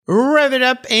Rev it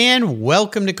up and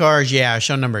welcome to Cars Yeah,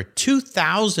 show number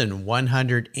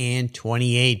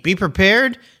 2128. Be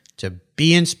prepared to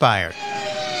be inspired.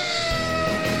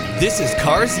 This is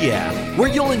Cars Yeah,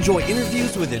 where you'll enjoy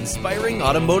interviews with inspiring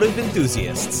automotive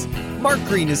enthusiasts. Mark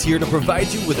Green is here to provide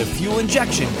you with a fuel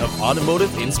injection of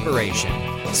automotive inspiration.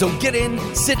 So get in,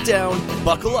 sit down,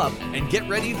 buckle up, and get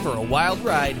ready for a wild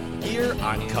ride here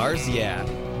on Cars Yeah.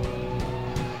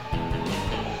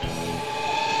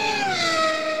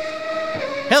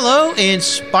 Hello,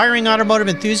 inspiring automotive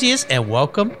enthusiasts, and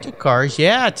welcome to Cars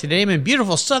Yeah. Today I'm in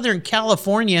beautiful Southern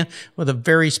California with a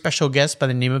very special guest by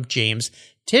the name of James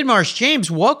Tidmarsh. James,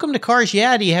 welcome to Cars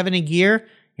Yeah. Do you have any gear?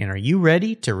 And are you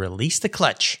ready to release the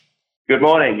clutch? Good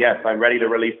morning. Yes, I'm ready to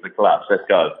release the clutch. Let's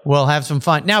go. We'll have some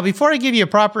fun. Now, before I give you a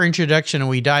proper introduction and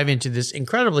we dive into this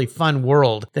incredibly fun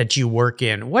world that you work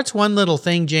in, what's one little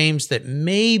thing, James, that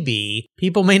maybe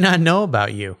people may not know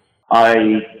about you? I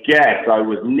guess I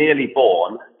was nearly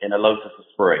born in a Lotus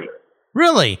Esprit.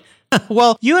 Really?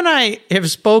 Well, you and I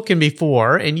have spoken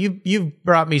before, and you've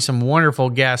brought me some wonderful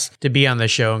guests to be on the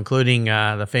show, including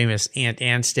the famous Ant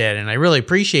Anstead, and I really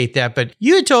appreciate that. But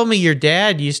you had told me your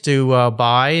dad used to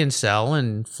buy and sell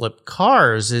and flip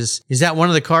cars. Is that one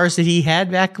of the cars that he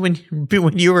had back when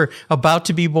you were about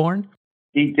to be born?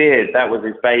 He did. That was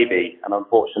his baby, and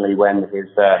unfortunately, when his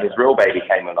real baby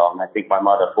came along, I think my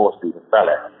mother forced him to sell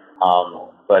it.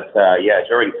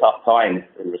 During tough times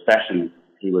in recession,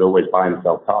 he would always buy and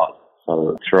sell cars.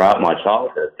 So throughout my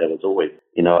childhood, there was always,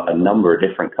 a number of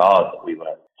different cars that we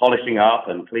were polishing up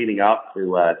and cleaning up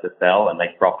to sell and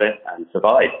make profit and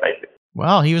survive, basically.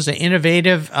 Well, he was an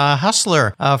innovative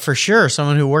hustler, for sure.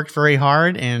 Someone who worked very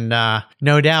hard, and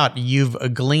no doubt you've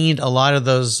gleaned a lot of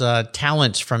those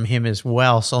talents from him as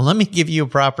well. So let me give you a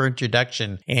proper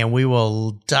introduction, and we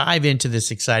will dive into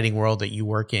this exciting world that you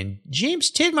work in.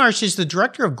 James Tidmarsh is the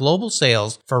Director of Global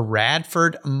Sales for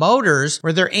Radford Motors,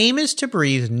 where their aim is to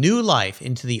breathe new life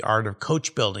into the art of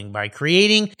coach building by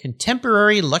creating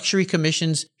contemporary luxury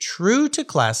commissions true to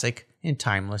classic and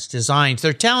timeless designs.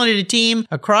 Their talented team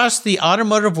across the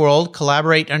automotive world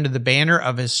collaborate under the banner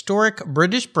of a historic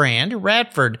British brand,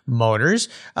 Radford Motors.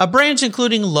 Brands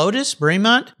including Lotus,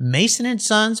 Bremont, Mason &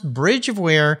 Sons, Bridge of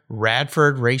Ware,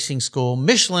 Radford Racing School,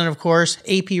 Michelin, of course,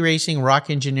 AP Racing,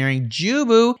 Rock Engineering,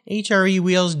 Jubu, HRE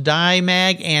Wheels,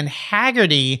 Dymag, and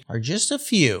Haggerty are just a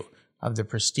few of the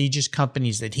prestigious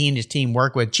companies that he and his team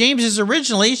work with. James is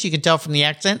originally, as you can tell from the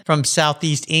accent, from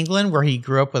Southeast England, where he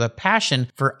grew up with a passion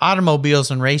for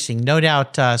automobiles and racing, no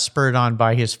doubt spurred on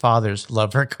by his father's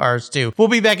love for cars too. We'll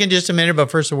be back in just a minute, but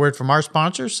first a word from our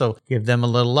sponsors, so give them a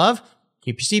little love.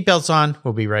 Keep your seatbelts on.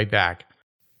 We'll be right back.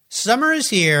 Summer is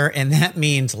here, and that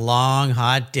means long,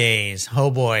 hot days.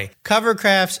 Oh boy.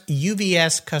 Covercraft's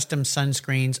UVS custom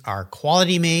sunscreens are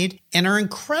quality made and are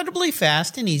incredibly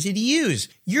fast and easy to use.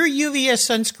 Your UVS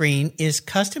sunscreen is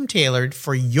custom tailored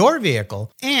for your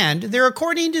vehicle, and their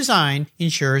accordion design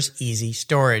ensures easy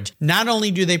storage. Not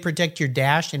only do they protect your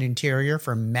dash and interior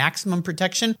for maximum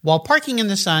protection while parking in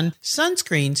the sun,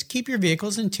 sunscreens keep your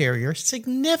vehicle's interior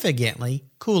significantly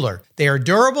cooler. They are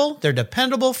durable, they're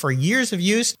dependable for years of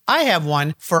use. I have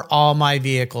one for all my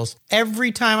vehicles.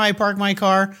 Every time I park my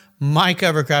car, my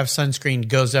Covercraft sunscreen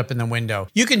goes up in the window.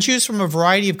 You can choose from a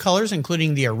variety of colors,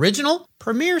 including the original,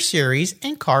 Premier Series,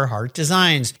 and Carhartt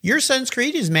designs. Your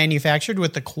sunscreen is manufactured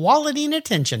with the quality and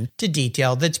attention to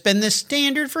detail that's been the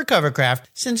standard for Covercraft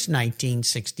since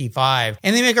 1965.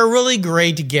 And they make a really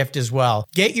great gift as well.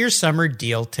 Get your summer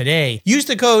deal today. Use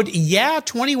the code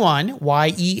YEAH21,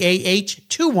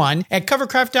 YEAH21 at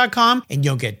covercraft.com, and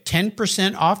you'll get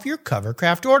 10% off your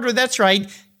Covercraft order. That's right,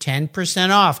 10%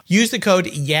 off. Use the code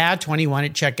YEAH21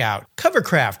 at checkout.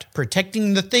 Covercraft,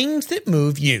 protecting the things that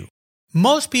move you.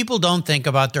 Most people don't think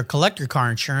about their collector car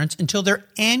insurance until their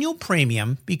annual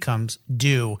premium becomes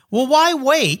due. Well, why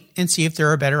wait and see if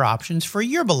there are better options for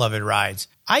your beloved rides?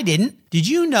 I didn't. Did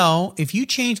you know if you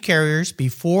change carriers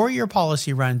before your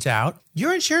policy runs out,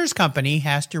 your insurance company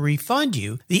has to refund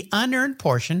you the unearned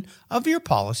portion of your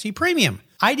policy premium?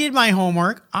 I did my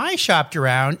homework, I shopped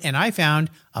around, and I found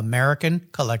American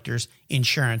Collectors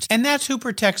Insurance. And that's who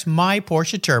protects my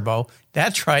Porsche Turbo.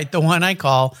 That's right, the one I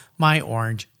call my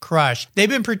Orange Crush. They've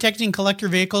been protecting collector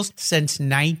vehicles since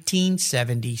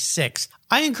 1976.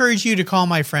 I encourage you to call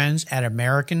my friends at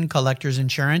American Collectors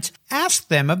Insurance. Ask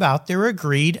them about their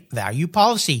agreed value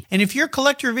policy. And if your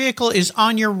collector vehicle is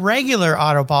on your regular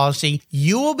auto policy,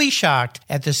 you will be shocked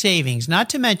at the savings, not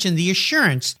to mention the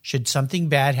assurance, should something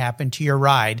bad happen to your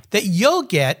ride, that you'll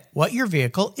get what your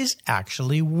vehicle is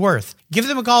actually worth. Give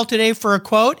them a call today for a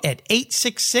quote at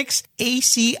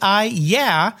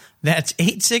 866-ACI-YEAH. That's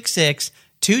 866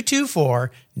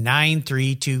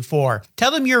 224-9324.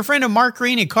 Tell them you're a friend of Mark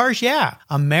Green at Cars Yeah,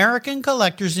 American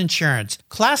Collectors Insurance.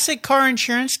 Classic car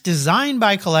insurance designed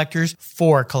by collectors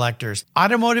for collectors.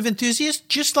 Automotive enthusiasts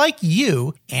just like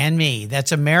you and me.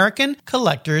 That's American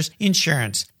Collectors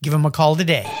Insurance. Give them a call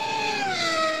today.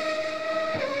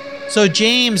 So,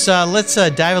 James, let's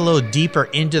dive a little deeper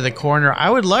into the corner. I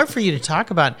would love for you to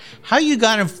talk about how you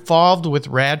got involved with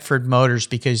Radford Motors,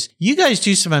 because you guys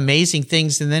do some amazing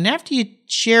things. And then after you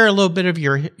share a little bit of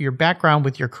your background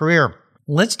with your career,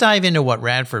 let's dive into what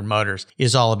Radford Motors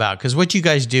is all about, because what you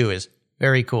guys do is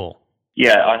very cool.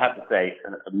 Yeah, I have to say, it's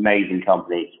an amazing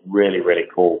company. It's really, really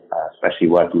cool, especially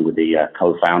working with the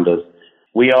co-founders.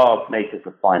 We are makers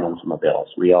of fine automobiles.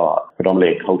 We are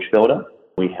predominantly a coach builder.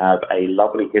 We have a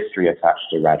lovely history attached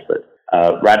to Radford.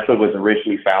 Radford was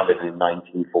originally founded in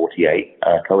 1948,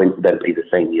 coincidentally the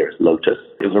same year as Lotus.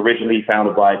 It was originally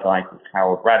founded by a guy called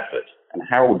Harold Radford. And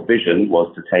Harold's vision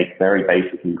was to take very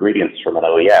basic ingredients from an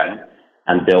OEM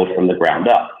and build from the ground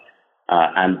up,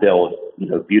 and build,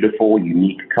 beautiful,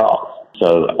 unique cars.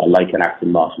 So like an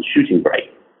Aston Martin shooting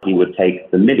brake, he would take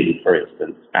the Mini, for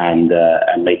instance, and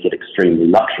make it extremely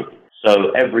luxury.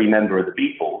 So every member of the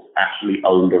Beatles actually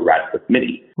owned a Radford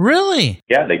Mini. Really?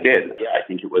 Yeah, they did. Yeah, I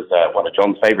think it was one of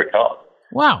John's favorite cars.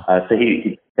 Wow. So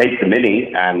he takes the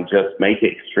Mini and just make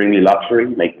it extremely luxury,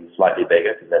 make them slightly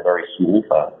bigger because they're very small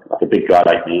for like a big guy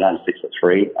like me. I'm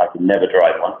 6'3". I could never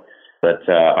drive one, but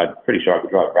I'm pretty sure I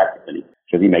could drive a Radford Mini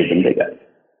because he made them bigger.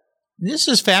 This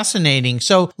is fascinating.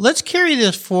 So let's carry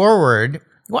this forward.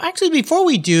 Well, actually, before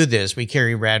we do this, we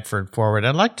carry Radford forward,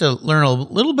 I'd like to learn a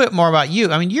little bit more about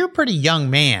you. I mean, you're a pretty young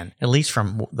man, at least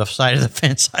from the side of the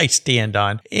fence I stand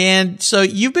on. And so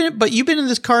you've been in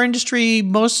this car industry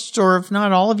most, or if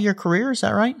not all of your career, is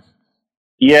that right?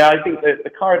 Yeah, I think the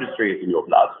car industry is in your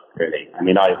blood, really. I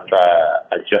mean, I've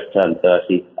just turned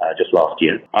 30 just last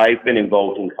year. I've been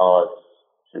involved in cars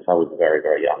since I was very,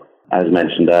 very young. As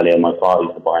mentioned earlier, my father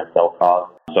used to buy and sell cars,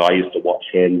 so I used to watch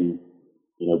him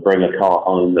bring a car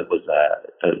home that was,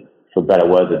 for better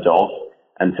words, a dog,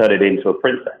 and turn it into a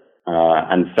princess,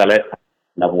 and sell it.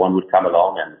 Another one would come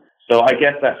along. And so I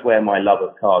guess that's where my love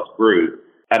of cars grew.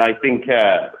 And I think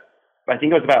I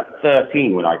was about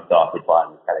 13 when I started buying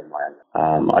and selling my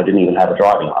own. I didn't even have a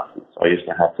driving license. So I used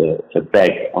to have to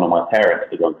beg one of my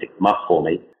parents to go and pick them up for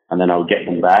me. And then I would get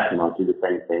them back and I'd do the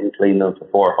same thing, clean them for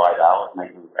 4 or 5 hours,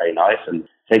 make them very nice, and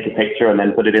take a picture and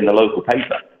then put it in the local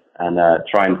paper. And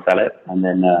try and sell it, and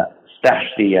then stash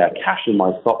the cash in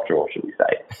my sock drawer, should we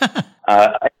say?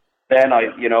 Then I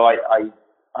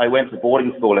went to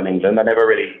boarding school in England. I never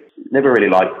really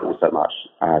liked school so much,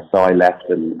 so I left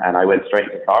and I went straight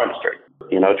into the car industry.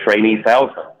 Trainee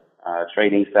salesperson,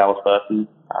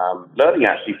 learning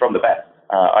actually from the best.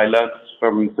 I learned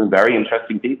from some very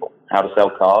interesting people how to sell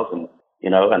cars and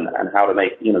how to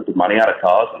make good money out of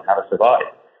cars and how to survive.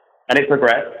 And it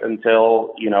progressed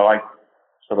until I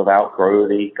sort of outgrow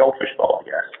the goldfish bowl, I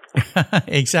guess.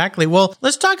 Exactly. Well,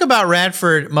 let's talk about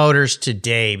Radford Motors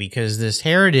today, because this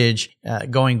heritage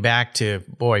going back to,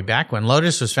 back when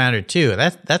Lotus was founded too,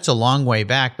 that's a long way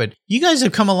back, but you guys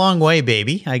have come a long way,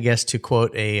 baby, I guess, to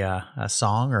quote a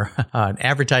song or an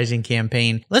advertising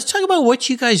campaign. Let's talk about what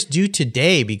you guys do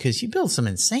today, because you build some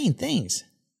insane things.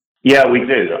 Yeah, we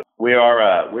do. We're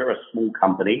a small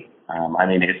company.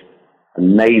 It's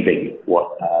amazing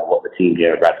what the team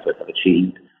here at Radford have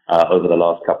achieved over the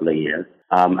last couple of years.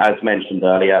 As mentioned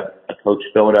earlier, a coach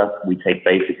builder, we take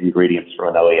basic ingredients from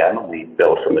an OEM and we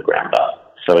build from the ground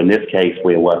up. So in this case,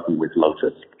 we're working with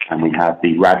Lotus, and we have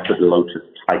the Radford Lotus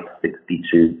Type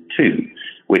 62-2,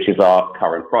 which is our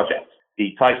current project.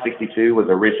 The Type 62 was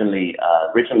originally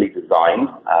designed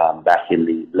back in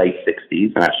the late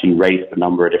 60s and actually raced a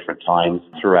number of different times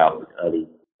throughout the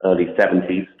early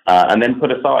 70s, and then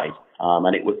put aside.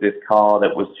 And it was this car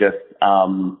that was just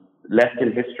left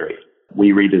in history.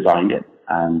 We redesigned it,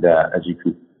 and as you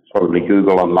can probably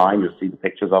Google online, you'll see the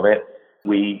pictures of it.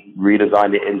 We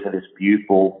redesigned it into this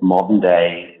beautiful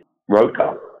modern-day road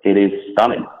car. It is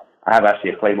stunning. I have actually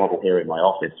a clay model here in my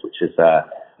office, which is,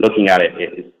 looking at it,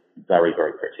 it is very,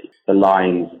 very pretty. The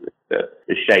lines,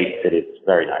 the shapes, it is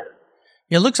very nice.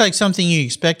 It looks like something you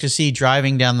expect to see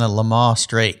driving down the Le Mans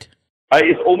Straight.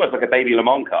 It's almost like a baby Le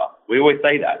Mans car. We always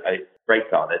say that. It's a great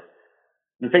car.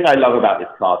 The thing I love about this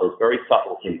car, there's very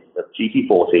subtle hints of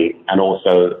GT40 and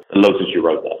also the Lotus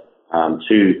Europa.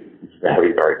 Two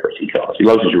very, very pretty cars. The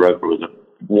Lotus Europa was a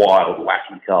wild,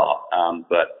 wacky car,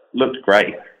 but looked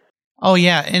great. Oh,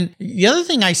 yeah. And the other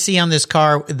thing I see on this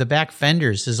car, the back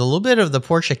fenders, is a little bit of the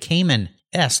Porsche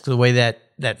Cayman-esque, the way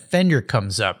that fender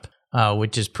comes up,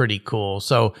 which is pretty cool.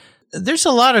 So There's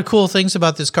a lot of cool things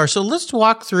about this car. So let's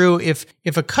walk through if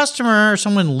a customer or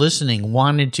someone listening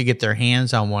wanted to get their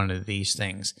hands on one of these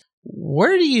things.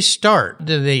 Where do you start?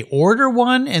 Do they order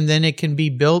one and then it can be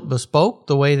built bespoke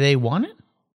the way they want it?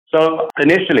 So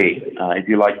initially, if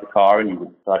you like the car and you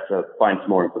would like to find some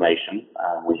more information,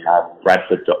 we have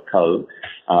bradford.co,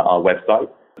 our website.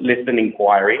 List an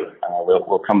inquiry.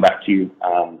 We'll come back to you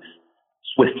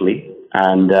swiftly,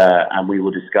 and we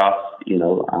will discuss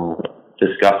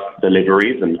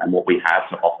deliveries and what we have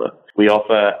to offer. We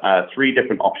offer 3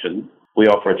 different options. We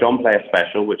offer a John Player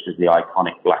Special, which is the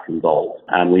iconic black and gold,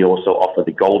 and we also offer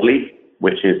the Gold Leaf,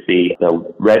 which is the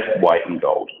red, white, and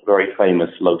gold, very famous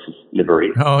Lotus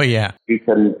livery. Oh, yeah. You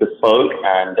can bespoke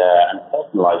and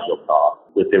personalize your car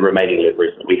with the remaining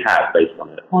liveries that we have based on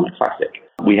a classic.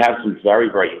 We have some very,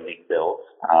 very unique builds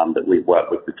that we work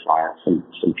with the clients,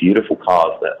 some beautiful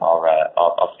cars that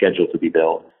are scheduled to be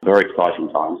built. Very exciting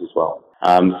times as well.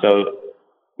 So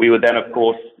we would then, of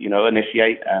course,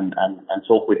 initiate and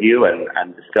talk with you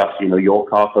and discuss, your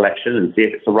car collection and see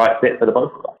if it's the right fit for the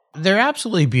both of us. They're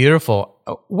absolutely beautiful.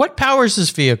 What powers this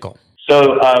vehicle?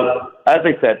 So, as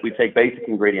I said, we take basic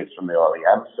ingredients from the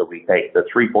OEM. So we take the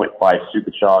 3.5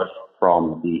 supercharged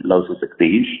from the Lotus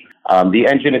Exige. The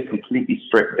engine is completely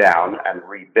stripped down and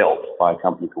rebuilt by a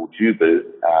company called Jubu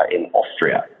in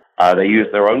Austria. They use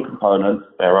their own components,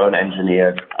 their own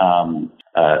engineered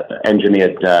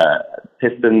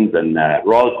pistons and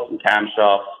rods and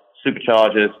camshafts,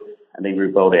 superchargers, and they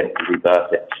rebuild it and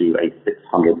rebirth it to a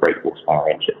 600 brake horsepower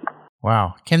engine.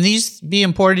 Wow. Can these be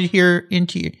imported here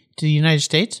to the United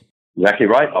States? Exactly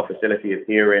right. Our facility is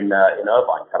here in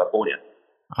Irvine, California.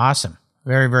 Awesome.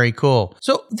 Very, very cool.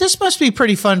 So this must be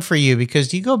pretty fun for you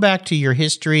because you go back to your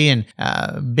history and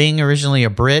being originally a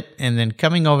Brit and then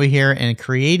coming over here and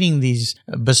creating these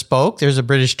bespoke, there's a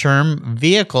British term,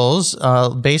 vehicles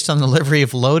based on the livery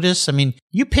of Lotus. I mean,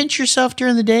 you pinch yourself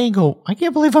during the day and go, I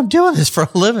can't believe I'm doing this for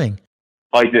a living.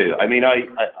 I do. I mean,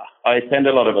 I attend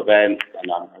a lot of events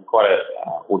and I'm quite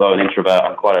although an introvert,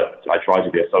 I try to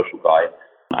be a social guy.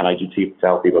 And I do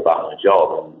tell people about my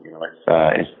job,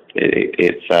 and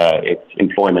it's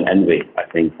employment envy. I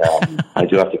think I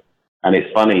do have to, and it's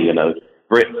funny,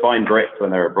 Brits find Brits when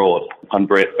they're abroad. One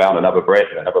Brit found another Brit,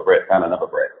 and another Brit found another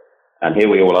Brit, and here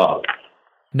we all are.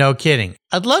 No kidding.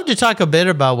 I'd love to talk a bit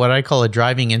about what I call a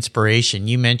driving inspiration.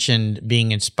 You mentioned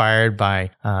being inspired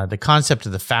by the concept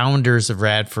of the founders of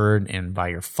Radford and by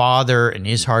your father and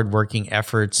his hardworking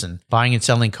efforts and buying and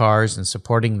selling cars and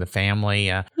supporting the family.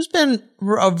 Who's been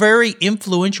a very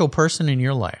influential person in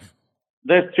your life?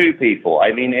 There's 2 people.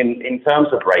 I mean, in terms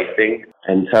of racing,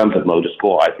 in terms of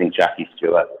motorsport, I think Jackie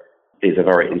Stewart is a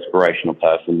very inspirational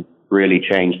person. Really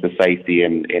changed the safety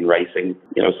in racing.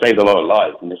 Saved a lot of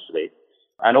lives initially.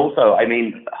 And also, I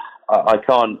mean, I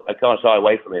can't shy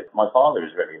away from it. My father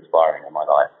is really inspiring in my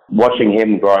life. Watching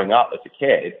him growing up as a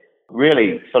kid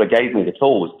really sort of gave me the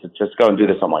tools to just go and do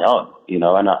this on my own,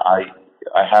 And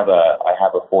I have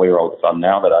a 4-year-old son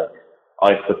now that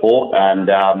I support, and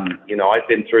I've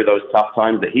been through those tough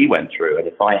times that he went through. And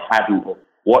if I hadn't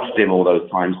watched him all those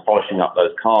times polishing up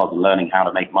those cars and learning how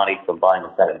to make money from buying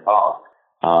and selling cars,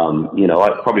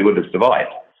 I probably wouldn't have survived.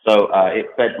 So it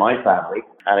fed my family,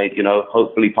 and it,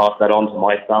 hopefully pass that on to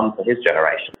my son for his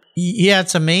generation. Yeah,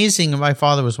 it's amazing. My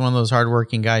father was one of those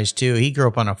hardworking guys too. He grew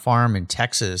up on a farm in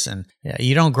Texas, and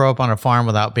you don't grow up on a farm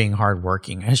without being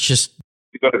hardworking. It's just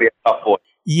you've got to be a tough boy.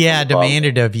 Yeah,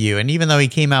 demanded of you. And even though he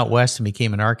came out west and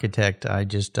became an architect, I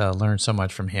just learned so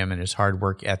much from him and his hard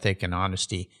work ethic and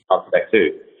honesty. Architect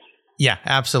too. Yeah,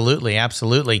 absolutely.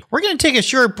 Absolutely. We're going to take a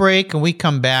short break and we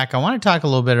come back. I want to talk a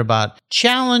little bit about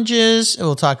challenges.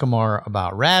 We'll talk more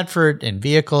about Radford and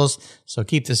vehicles. So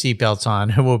keep the seatbelts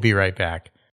on and we'll be right back.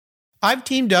 I've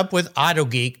teamed up with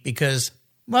AutoGeek because,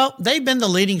 well, they've been the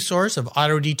leading source of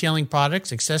auto detailing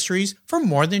products, accessories for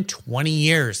more than 20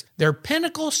 years. Their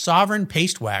Pinnacle Sovereign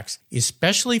Paste Wax is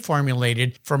specially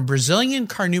formulated from Brazilian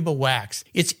carnauba wax.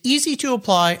 It's easy to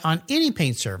apply on any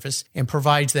paint surface and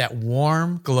provides that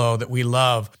warm glow that we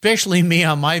love, especially me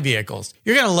on my vehicles.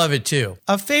 You're going to love it too.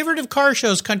 A favorite of car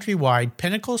shows countrywide,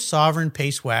 Pinnacle Sovereign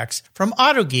Paste Wax from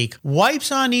AutoGeek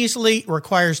wipes on easily,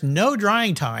 requires no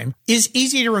drying time, is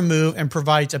easy to remove, and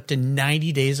provides up to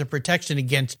 90 days of protection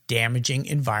against damaging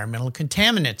environmental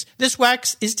contaminants. This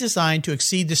wax is designed to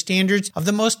exceed the standards of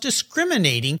the most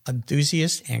discriminating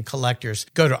enthusiasts and collectors.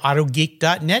 Go to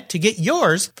autogeek.net to get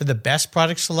yours for the best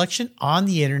product selection on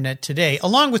the internet today,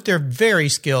 along with their very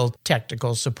skilled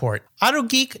technical support.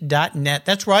 Autogeek.net.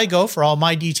 That's where I go for all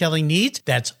my detailing needs.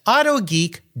 That's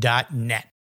autogeek.net.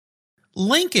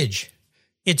 Linkage.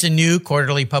 It's a new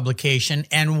quarterly publication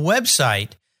and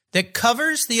website that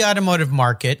covers the automotive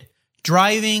market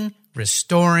driving,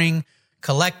 restoring,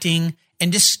 collecting,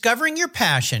 and discovering your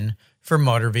passion for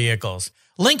motor vehicles.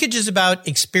 Linkage is about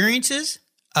experiences,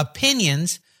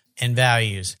 opinions, and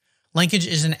values. Linkage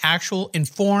is an actual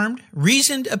informed,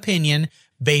 reasoned opinion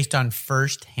based on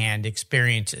first-hand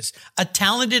experiences. A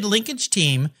talented linkage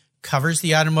team covers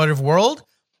the automotive world,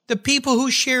 the people who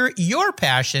share your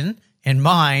passion and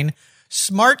mine,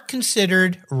 smart,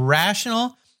 considered,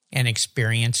 rational, and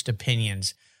experienced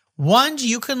opinions, ones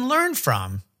you can learn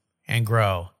from and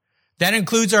grow. That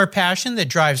includes our passion that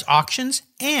drives auctions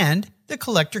and the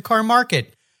collector car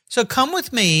market. So come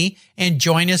with me and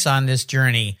join us on this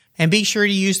journey. And be sure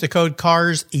to use the code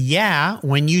CARSYEAH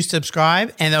when you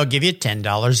subscribe, and they'll give you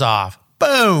 $10 off.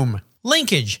 Boom!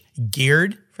 Linkage,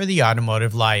 geared for the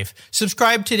automotive life.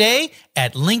 Subscribe today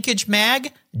at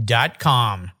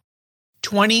linkagemag.com.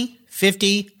 20,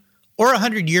 50, or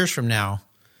 100 years from now,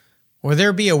 will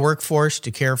there be a workforce to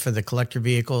care for the collector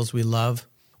vehicles we love?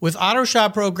 With auto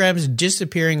shop programs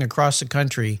disappearing across the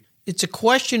country, it's a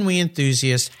question we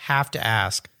enthusiasts have to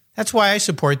ask. That's why I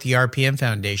support the RPM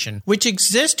Foundation, which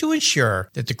exists to ensure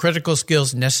that the critical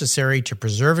skills necessary to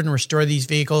preserve and restore these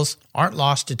vehicles aren't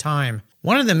lost to time.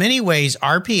 One of the many ways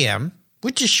RPM,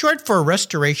 which is short for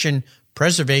Restoration,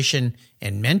 Preservation,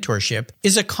 and Mentorship,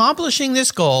 is accomplishing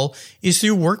this goal is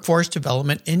through workforce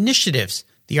development initiatives.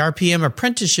 The RPM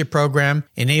Apprenticeship Program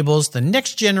enables the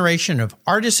next generation of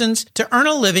artisans to earn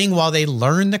a living while they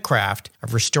learn the craft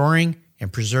of restoring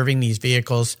and preserving these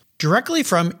vehicles directly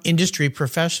from industry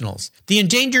professionals. The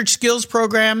Endangered Skills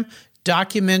Program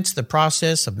documents the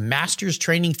process of masters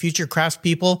training future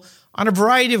craftspeople on a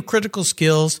variety of critical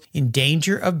skills in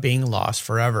danger of being lost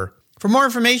forever. For more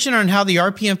information on how the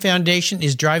RPM Foundation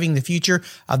is driving the future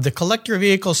of the collector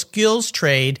vehicle skills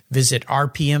trade, visit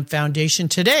RPM Foundation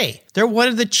today. They're one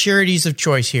of the charities of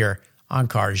choice here on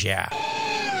Cars Yeah!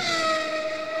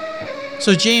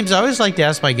 So, James, I always like to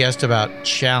ask my guests about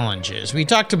challenges. We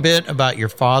talked a bit about your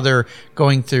father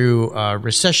going through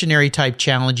recessionary type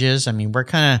challenges. I mean, we're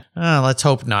kind of, let's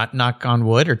hope not, knock on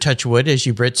wood or touch wood, as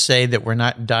you Brits say, that we're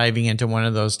not diving into one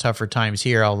of those tougher times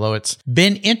here, although it's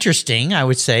been interesting, I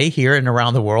would say, here and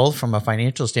around the world from a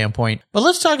financial standpoint. But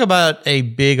let's talk about a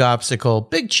big obstacle,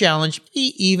 big challenge,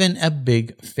 even a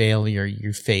big failure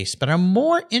you faced. But I'm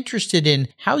more interested in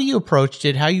how you approached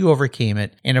it, how you overcame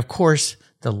it, and of course,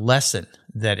 the lesson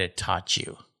that it taught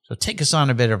you. So take us on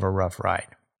a bit of a rough ride.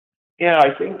 Yeah,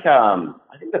 I think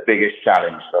the biggest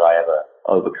challenge that I ever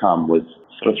overcome was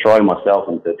sort of throwing myself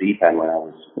into the deep end when I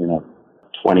was,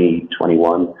 20,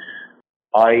 21.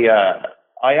 I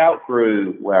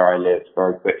outgrew where I lived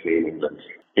very quickly in England.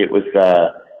 It was,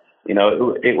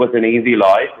 it was an easy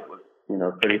life. It was,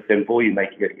 pretty simple. You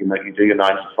do your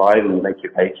 9 to 5 and you make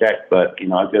your paycheck. But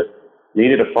I just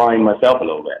needed to find myself a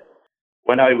little bit.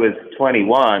 When I was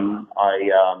 21, I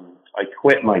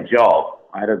quit my job.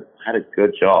 I had a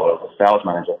good job. I was a sales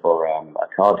manager for a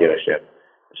car dealership,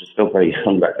 which is still pretty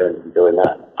young back then doing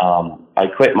that. I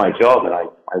quit my job and I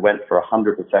went for a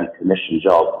 100% commission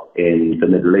job in the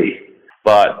Middle East.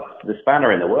 But the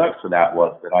spanner in the works for that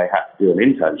was that I had to do an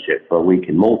internship for a week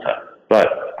in Malta.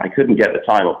 But I couldn't get the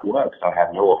time off work, so I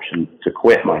had no option to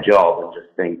quit my job and just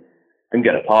think, I'm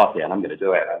going to party and I'm going to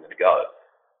do it and I'm going to go.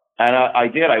 And I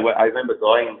did. I remember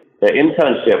going. The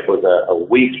internship was a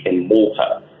week in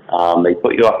Malta. They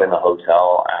put you up in a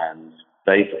hotel, and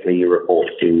basically you report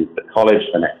to the college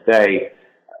the next day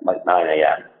at like 9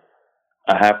 a.m.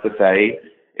 I have to say,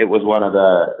 it was one of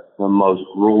the most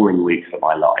grueling weeks of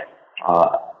my life.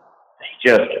 They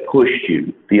just pushed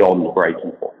you beyond the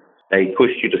breaking point. They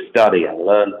pushed you to study and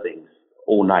learn things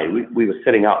all night. We were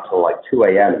sitting up till like 2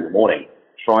 a.m. in the morning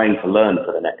trying to learn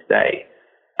for the next day.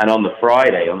 And on the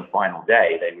Friday, on the final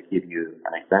day, they would give you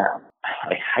an exam.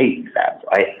 I hate exams.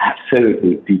 I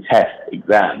absolutely detest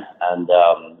exams. And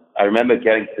I remember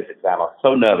getting to this exam. I was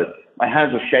so nervous. My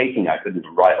hands were shaking. I couldn't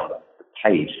even write on the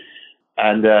page.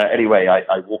 And anyway,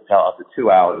 I walked out after 2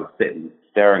 hours of sitting,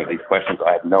 staring at these questions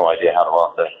I had no idea how to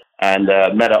answer. And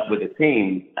met up with the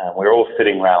team. And we were all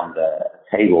sitting around the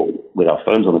table with our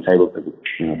phones on the table.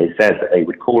 They said that they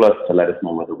would call us to let us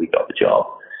know whether we got the job.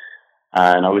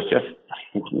 And I was just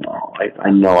thinking, I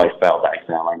know I failed that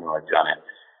exam. I know I've done it.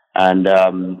 And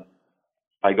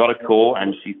I got a call,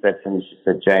 and she said to me,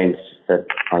 James,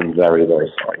 I'm very, very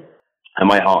sorry. And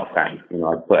my heart sank.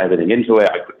 I put everything into it.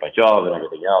 I quit my job and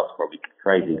everything else, probably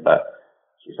crazy. But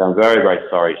she said, I'm very, very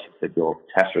sorry. She said, your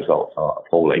test results are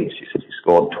appalling. She said, you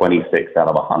scored 26 out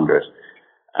of 100.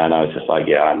 And I was just like,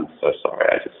 yeah, I'm so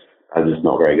sorry. I'm just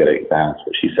not very good at exams.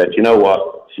 But she said, you know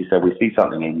what? She said, we see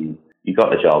something in you. You got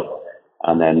the job.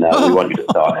 And then we want you to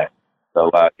start next. So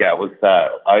it was.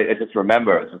 I just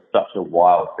remember it was just such a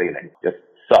wild feeling, just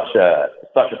such a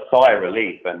sigh of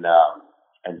relief, and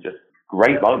just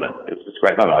great moment. It was just a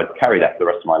great moment. I'd carry that for the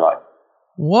rest of my life.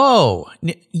 Whoa!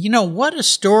 What a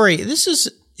story. This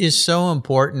is so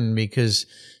important because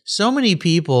so many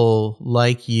people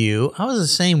like you, I was the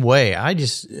same way.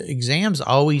 Exams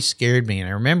always scared me. And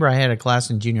I remember I had a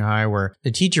class in junior high where the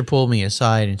teacher pulled me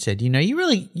aside and said,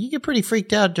 you get pretty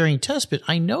freaked out during tests, but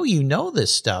I know you know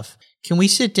this stuff. Can we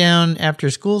sit down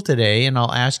after school today and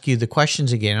I'll ask you the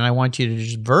questions again, and I want you to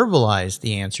just verbalize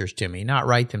the answers to me, not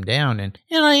write them down. And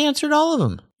I answered all of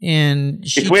them. And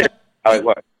it's weird how it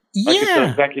works.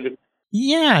 Yeah.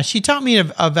 Yeah, she taught me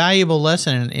a valuable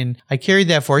lesson, and I carried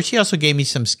that forward. She also gave me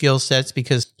some skill sets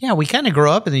because, we kind of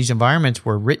grow up in these environments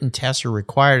where written tests are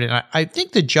required. And I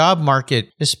think the job market,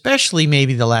 especially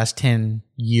maybe the last 10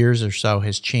 years or so,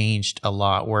 has changed a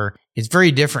lot, where it's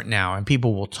very different now, and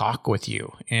people will talk with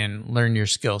you and learn your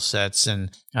skill sets.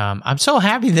 And I'm so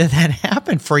happy that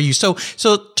happened for you. So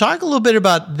talk a little bit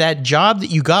about that job that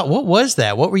you got. What was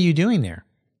that? What were you doing there?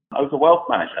 I was a wealth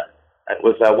manager. It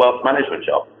was a wealth management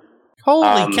job.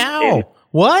 Holy cow!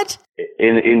 What?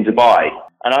 In Dubai,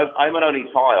 and I'm an only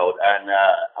child, and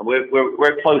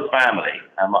we're a close family.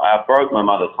 I broke my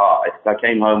mother's heart. I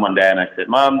came home one day and I said,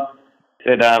 "Mum,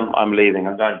 I'm leaving.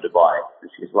 I'm going to Dubai." And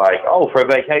she's like, "Oh, for a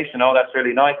vacation? Oh, that's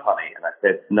really nice, honey." And I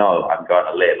said, "No, I'm going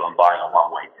to live. I'm buying a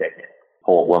one-way ticket."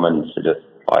 Poor woman,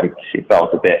 she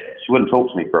felt a bit. She wouldn't talk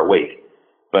to me for a week,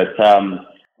 but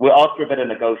after a bit of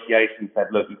negotiation, said,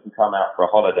 "Look, you can come out for a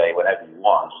holiday whenever you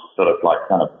want." She sort of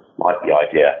kind of liked the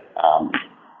idea.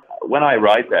 When I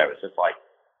arrived there, it was just like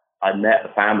I met a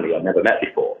family I'd never met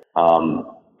before.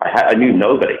 I knew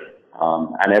nobody,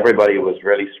 and everybody was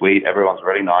really sweet. Everyone's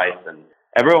really nice, and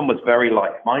everyone was very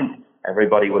like-minded.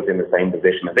 Everybody was in the same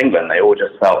position as England. They all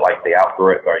just felt like they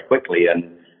outgrew it very quickly,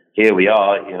 and here we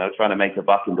are, trying to make a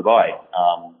buck in Dubai.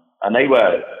 And they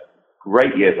were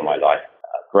great years of my life.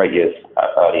 Great years,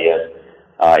 early years.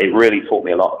 It really taught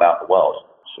me a lot about the world.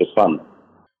 It was fun.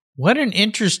 What an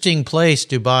interesting place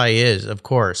Dubai is, of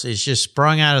course. It's just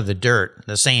sprung out of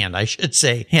the sand, I should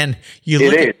say. And you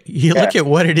look at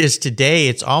what it is today,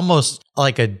 it's almost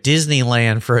like a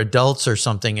Disneyland for adults or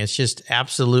something. It's just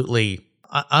absolutely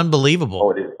unbelievable.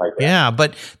 Oh, it is like that. Yeah,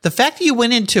 but the fact that you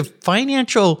went into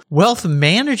financial wealth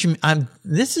management,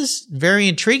 this is very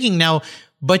intriguing now,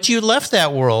 but you left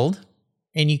that world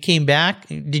and you came back.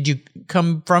 Did you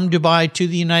come from Dubai to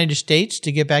the United States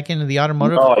to get back into the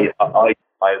automotive? No,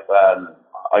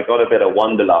 I got a bit of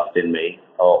wanderlust in me,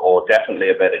 or definitely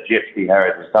a bit of gypsy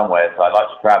heritage somewhere, so I like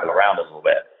to travel around a little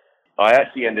bit. I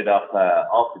actually ended up,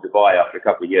 after Dubai, after a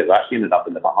couple of years, I actually ended up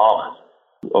in the Bahamas,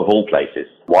 of all places.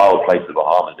 Wild place the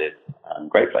Bahamas is.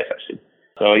 Great place, actually.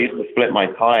 So I used to split my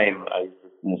time. I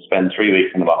used to spend 3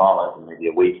 weeks in the Bahamas and maybe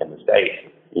a week in the States,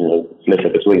 split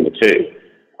it between the two.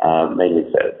 Mainly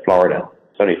to Florida.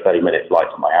 It's only a 30-minute flight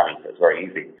to Miami, so it's very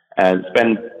easy. And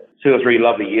spend 2 or 3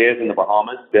 lovely years in the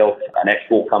Bahamas, built an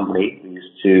export company. We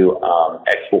used to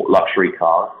export luxury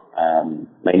cars,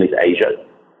 mainly to Asia.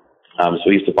 So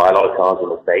we used to buy a lot of cars in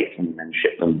the States and then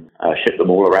ship them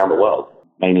all around the world,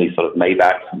 mainly sort of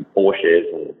Maybachs and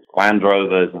Porsches and Land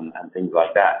Rovers and things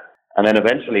like that. And then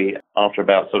eventually, after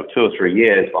about sort of 2 or 3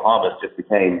 years, Bahamas just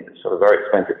became sort of a very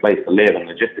expensive place to live, and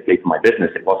logistically for my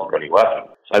business, it wasn't really working.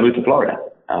 So I moved to Florida,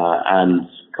 and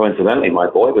coincidentally, my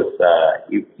boy was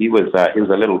he was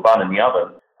a little bun in the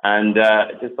oven, and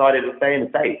decided to stay in the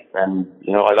States. And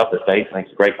I love the States. I think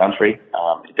it's a great country.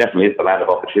 It definitely is the land of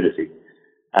opportunity.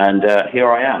 And here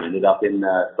I am, ended up in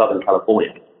Southern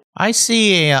California. I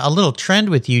see a little trend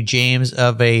with you, James,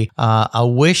 of a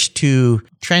wish to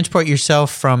transport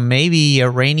yourself from maybe a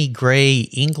rainy, gray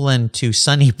England to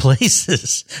sunny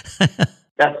places.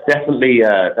 That's definitely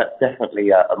a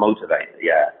motivator.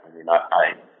 Yeah, I mean,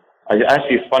 I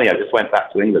actually, it's funny. I just went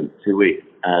back to England for 2 weeks,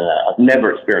 and I've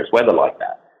never experienced weather like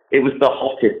that. It was the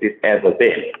hottest it's ever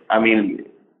been. I mean,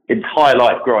 entire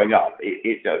life growing up,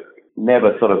 it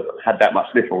never sort of had that much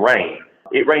little rain.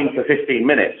 It rained for 15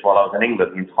 minutes while I was in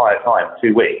England the entire time,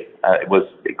 2 weeks. It was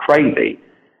crazy,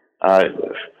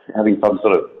 having some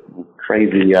sort of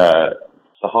crazy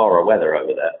Sahara weather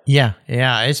over there. Yeah,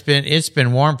 it's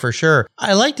been warm for sure.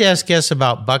 I like to ask guests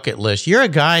about bucket lists. You're a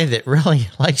guy that really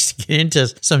likes to get into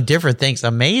some different things.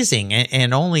 Amazing,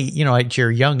 and only at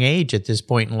your young age at this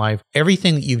point in life,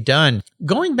 everything that you've done.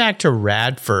 Going back to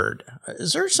Radford,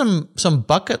 is there some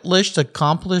bucket list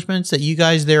accomplishments that you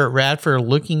guys there at Radford are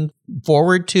looking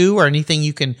forward to, or anything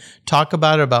you can talk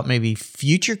about maybe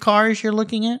future cars you're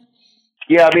looking at?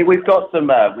 Yeah, I mean we've got some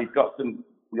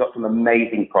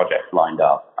amazing projects lined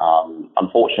up.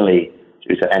 Unfortunately,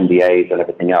 due to NDAs and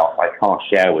everything else, I can't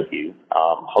share with you.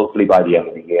 Hopefully by the end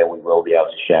of the year, we will be able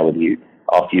to share with you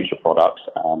our future products.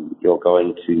 You're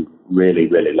going to really,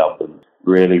 really love them.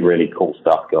 Really, really cool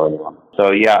stuff going on.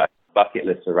 So yeah, bucket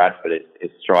list of Radford is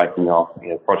striking off,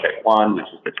 Project 1, which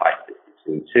is the Type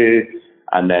 62.2,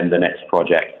 and then the next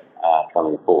project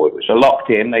coming forward, which are locked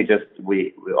in.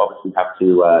 We obviously have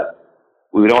to,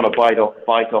 we don't want to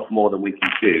bite off more than we can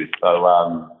chew.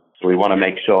 So we want to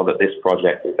make sure that this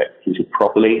project is executed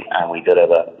properly and we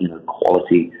deliver,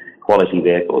 quality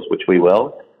vehicles, which we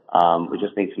will. We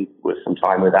just need some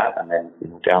time with that, and then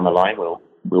down the line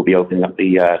we'll be opening up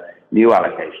the new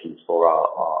allocations for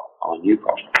our new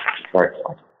projects. Which is very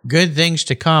exciting. Good things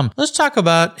to come. Let's talk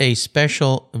about a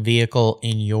special vehicle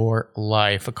in your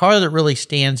life, a car that really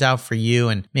stands out for you,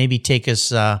 and maybe take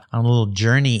us on a little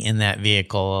journey in that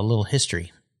vehicle, a little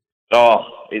history. Oh,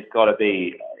 it's got to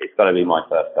be my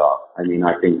first car. I mean,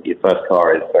 I think your first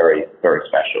car is very, very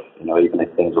special. Even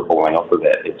if things are falling off of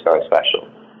it, it's very special.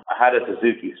 I had a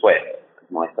Suzuki Swift as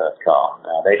my first car.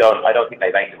 I don't think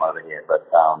they make them over here, but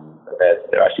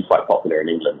they're actually quite popular in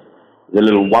England. The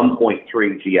little 1.3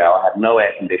 GL. I had no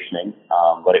air conditioning,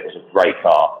 but it was a great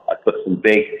car. I put some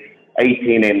big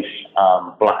 18-inch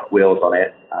black wheels on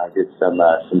it. I did some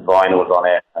vinyls on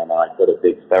it, and I put a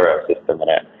big stereo system in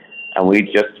it. And we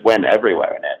just went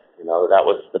everywhere in it. That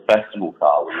was the festival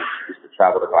car. We used to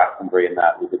travel to Glastonbury in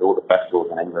that. We did all the festivals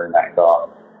in England in that car.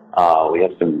 We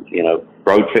had some,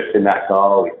 road trips in that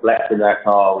car. We slept in that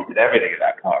car. We did everything in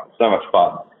that car. It was so much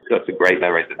fun. Got some great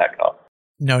memories in that car.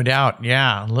 No doubt.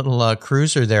 Yeah. A little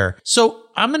cruiser there. So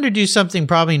I'm going to do something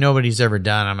probably nobody's ever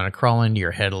done. I'm going to crawl into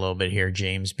your head a little bit here,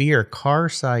 James. Be your car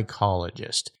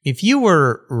psychologist. If you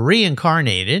were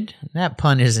reincarnated, that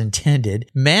pun is intended,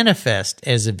 manifest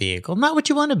as a vehicle, not what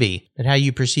you want to be, but how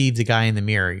you perceive the guy in the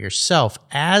mirror, yourself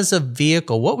as a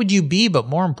vehicle, what would you be? But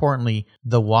more importantly,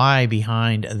 the why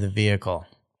behind the vehicle.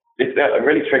 It's a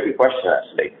really tricky question,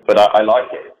 actually, but I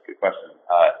like it. It's a good question.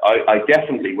 I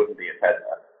definitely wouldn't be a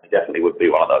Tesla. Definitely would be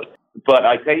one of those. But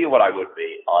I tell you what I would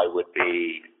be. I would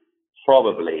be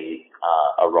probably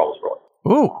a Rolls Royce.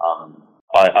 Ooh. I'm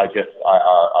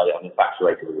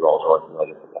infatuated with Rolls Royce. I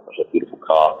think that's such a beautiful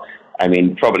car. I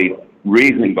mean, probably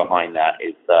reasoning behind that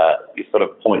is you sort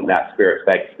of point that spirit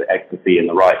of ecstasy in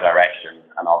the right direction,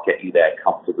 and I'll get you there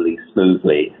comfortably,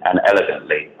 smoothly, and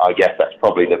elegantly. I guess that's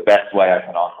probably the best way I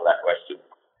can answer that question.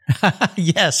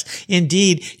 Yes,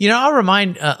 indeed. I'll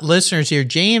remind listeners here,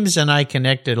 James and I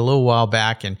connected a little while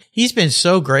back, and he's been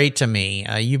so great to me.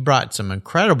 You brought some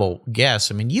incredible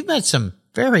guests. I mean, you've met some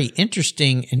very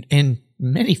interesting and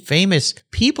many famous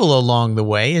people along the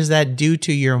way. Is that due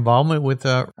to your involvement with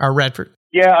our Radford?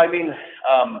 Yeah, I mean,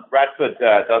 Radford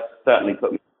does certainly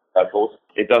put me in circles.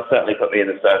 It does certainly put me in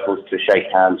the circles to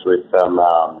shake hands with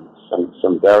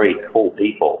some very cool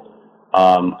people.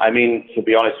 I mean, to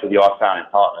be honest with you, our founding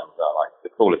partners are like the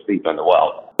coolest people in the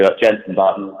world. We've got Jenson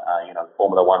Button,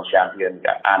 Formula One champion,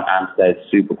 Ant Anstead,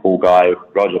 super cool guy,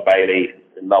 Roger Bailey,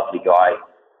 lovely guy,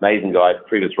 amazing guy,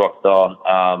 previous rock star.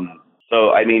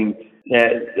 So, I mean,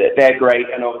 they're great,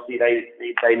 and obviously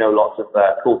they know lots of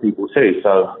cool people too.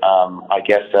 So, I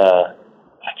guess,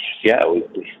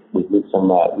 we've met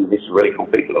some really cool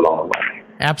people along the way.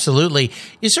 Absolutely.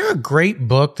 Is there a great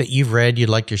book that you've read you'd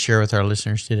like to share with our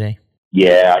listeners today?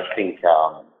 Yeah, I think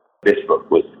this book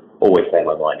was always on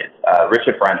my mind. It's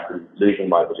Richard Branson, Losing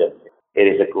My Virginity. It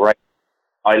is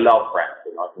I love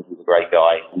Branson. I think he's a great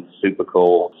guy. He's super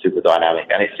cool, super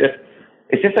dynamic, and it's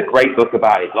just a great book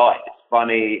about his life. It's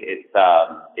funny.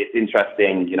 It's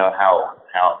interesting.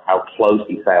 How close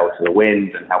he sailed to the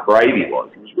wind and how brave he was.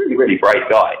 He was a really, really brave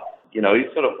guy. He's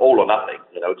sort of all or nothing.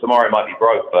 Tomorrow might be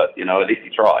broke, but at least he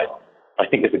tried. I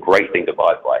think it's a great thing to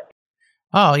abide by.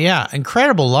 Oh, yeah.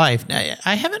 Incredible life.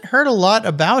 I haven't heard a lot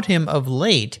about him of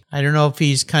late. I don't know if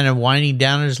he's kind of winding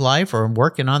down his life or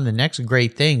working on the next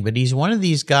great thing, but he's one of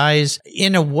these guys.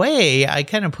 In a way, I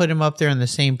kind of put him up there on the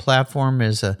same platform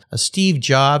as a Steve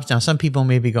Jobs. Now, some people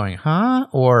may be going, huh?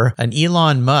 Or an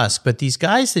Elon Musk, but these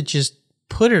guys that just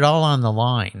put it all on the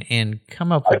line and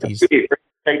come up with these. He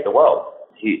shaped the world.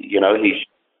 He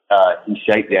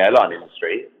shaped the airline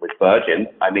industry with Virgin.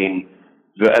 I mean,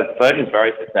 Virgin's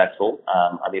very successful.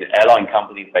 Airline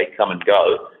companies, they come and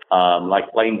go like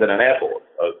planes in an airport.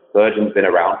 So Virgin's been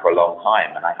around for a long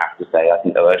time, and I have to say, I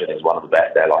think Virgin is one of the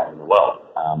best airlines in the world.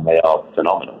 They are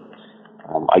phenomenal.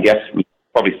 I guess we're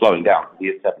probably slowing down. He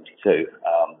is 72.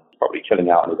 Probably chilling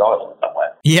out on his island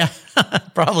somewhere. Yeah,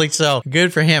 probably so.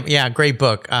 Good for him. Yeah, great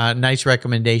book. Nice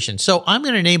recommendation. So I'm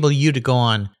going to enable you to go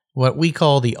on what we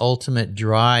call the ultimate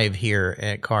drive here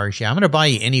at Cars Yeah. I'm going to buy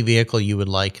you any vehicle you would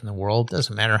like in the world.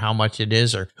 Doesn't matter how much it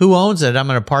is or who owns it. I'm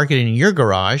going to park it in your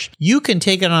garage. You can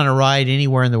take it on a ride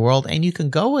anywhere in the world, and you can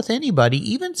go with anybody,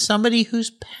 even somebody who's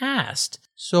passed.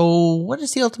 So what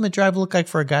does the ultimate drive look like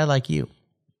for a guy like you?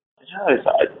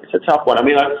 It's a tough one. I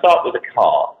mean, I'd start with a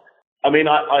car. I mean,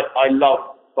 I love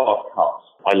fast cars.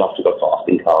 I love to go fast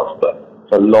in cars, but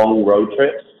for long road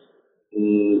trips,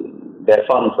 they're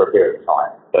fun for a period of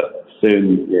time, but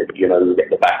soon, you know, you get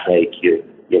the backache,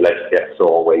 your legs get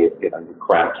sore where you're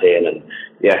cramped in, and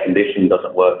the air conditioning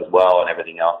doesn't work as well and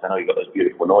everything else. I know you've got those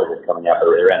beautiful noises coming out the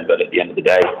rear end, but at the end of the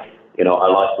day, you know, I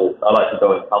like to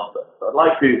go in comfort. So I'd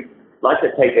like to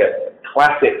take a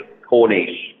classic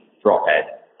Corniche drop head.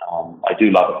 I do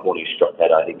love a Corniche drop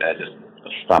head. I think they're just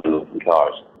stunning looking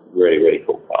cars. Really, really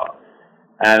cool car.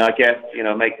 And I guess, you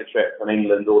know, make the trip from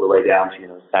England all the way down to, you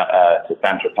know, to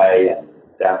Saint-Tropez and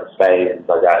down to Spain and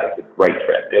so that. It's a great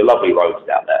trip. There are lovely roads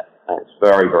down there. And it's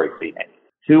very, very scenic.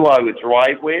 Who I would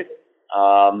drive with,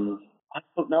 I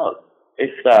don't know.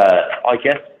 It's, I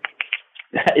guess,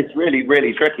 it's really,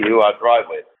 really tricky who I'd drive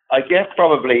with. I guess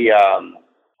probably,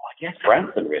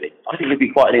 Branson, really. I think he'd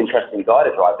be quite an interesting guy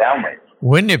to drive down with.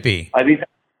 Wouldn't it be? I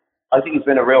think he's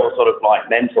been a real sort of like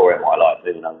mentor in my life,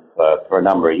 you know, for a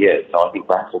number of years. So I think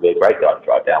Branson will be a great guy to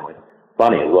drive down with.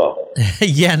 Funny as well.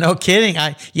 Yeah, no kidding.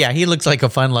 He looks like a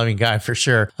fun-loving guy for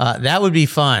sure. That would be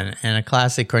fun. And a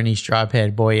classic Corniche drop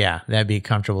head, boy, yeah, that'd be a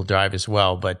comfortable drive as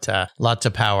well. But lots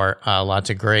of power, lots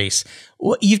of grace.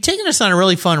 Well, you've taken us on a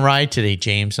really fun ride today,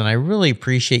 James, and I really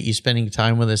appreciate you spending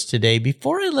time with us today.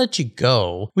 Before I let you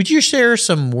go, would you share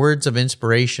some words of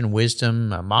inspiration,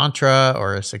 wisdom, a mantra,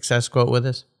 or a success quote with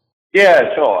us? Yeah,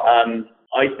 sure.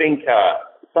 I think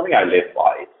something I live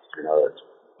by, you know, it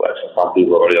works for some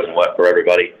people, it doesn't work for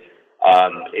everybody,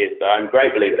 is I'm a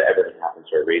great believer that everything happens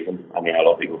for a reason. I mean, a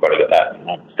lot of people probably got that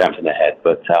stamped in their head,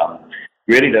 but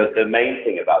really the main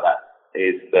thing about that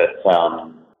is that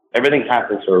everything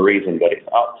happens for a reason, but it's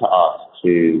up to us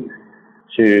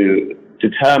to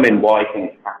determine why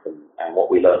things happen and what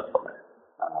we learn from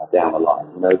it down the line.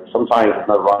 You know, sometimes there's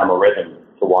no rhyme or rhythm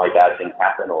to why bad things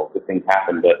happen or good things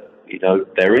happen, but you know,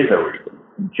 there is a reason.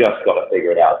 You just got to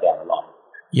figure it out down the line.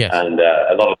 Yes. And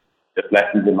a lot of just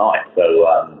lessons in life.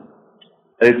 So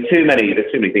there's too many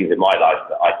things in my life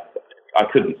that I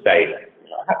couldn't say that, you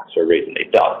know, it happens for a reason.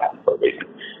 It does happen for a reason.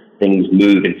 Things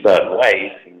move in certain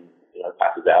ways, and, you know,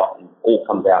 passes out, and all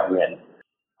comes out in the end.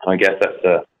 And I guess that's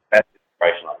the best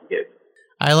inspiration I can give.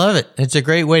 I love it. It's a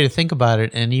great way to think about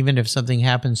it. And even if something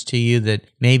happens to you that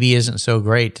maybe isn't so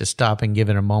great, to stop and give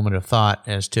it a moment of thought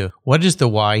as to what is the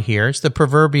why here. It's the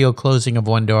proverbial closing of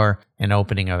one door and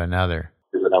opening of another.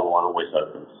 There's another one always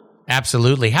opens.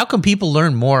 Absolutely. How can people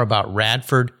learn more about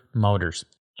Radford Motors?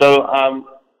 So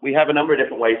we have a number of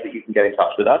different ways that you can get in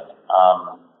touch with us.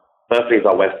 Firstly is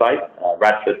our website,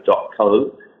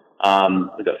 radford.co.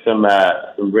 We've got some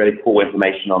really cool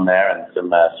information on there and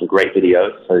some great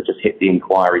videos. So just hit the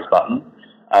inquiries button.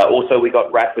 Also, we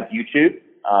got Radford YouTube.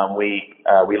 We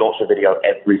launch a video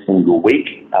every single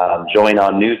week. Join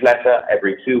our newsletter.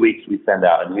 Every 2 weeks, we send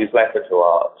out a newsletter to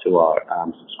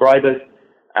our subscribers,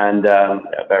 and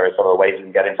various other ways you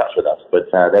can get in touch with us. But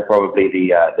they're probably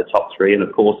the top three. And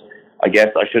of course, I guess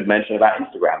I should mention about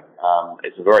Instagram.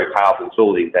 It's a very powerful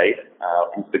tool these days.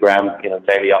 Instagram, you know,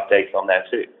 daily updates on there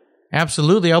too.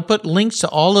 Absolutely. I'll put links to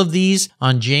all of these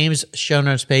on James' show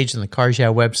notes page on the Cars Yeah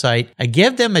website.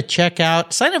 Give them a check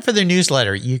out. Sign up for their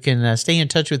newsletter. You can stay in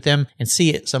touch with them and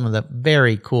see some of the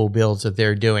very cool builds that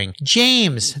they're doing.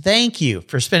 James, thank you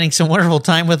for spending some wonderful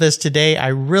time with us today. I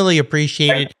really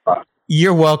appreciate it.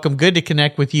 You're welcome. Good to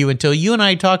connect with you. Until you and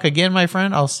I talk again, my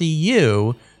friend, I'll see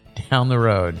you down the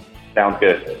road. Sounds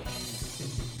good.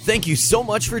 Thank you so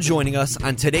much for joining us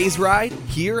on today's ride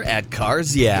here at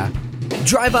Cars Yeah.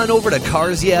 Drive on over to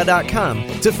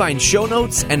carsyeah.com to find show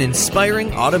notes and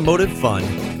inspiring automotive fun.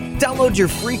 Download your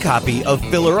free copy of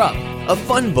Filler Up, a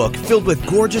fun book filled with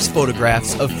gorgeous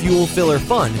photographs of fuel filler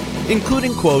fun,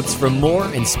 including quotes from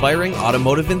more inspiring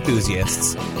automotive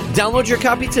enthusiasts. Download your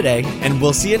copy today, and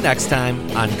we'll see you next time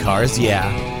on Cars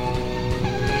Yeah.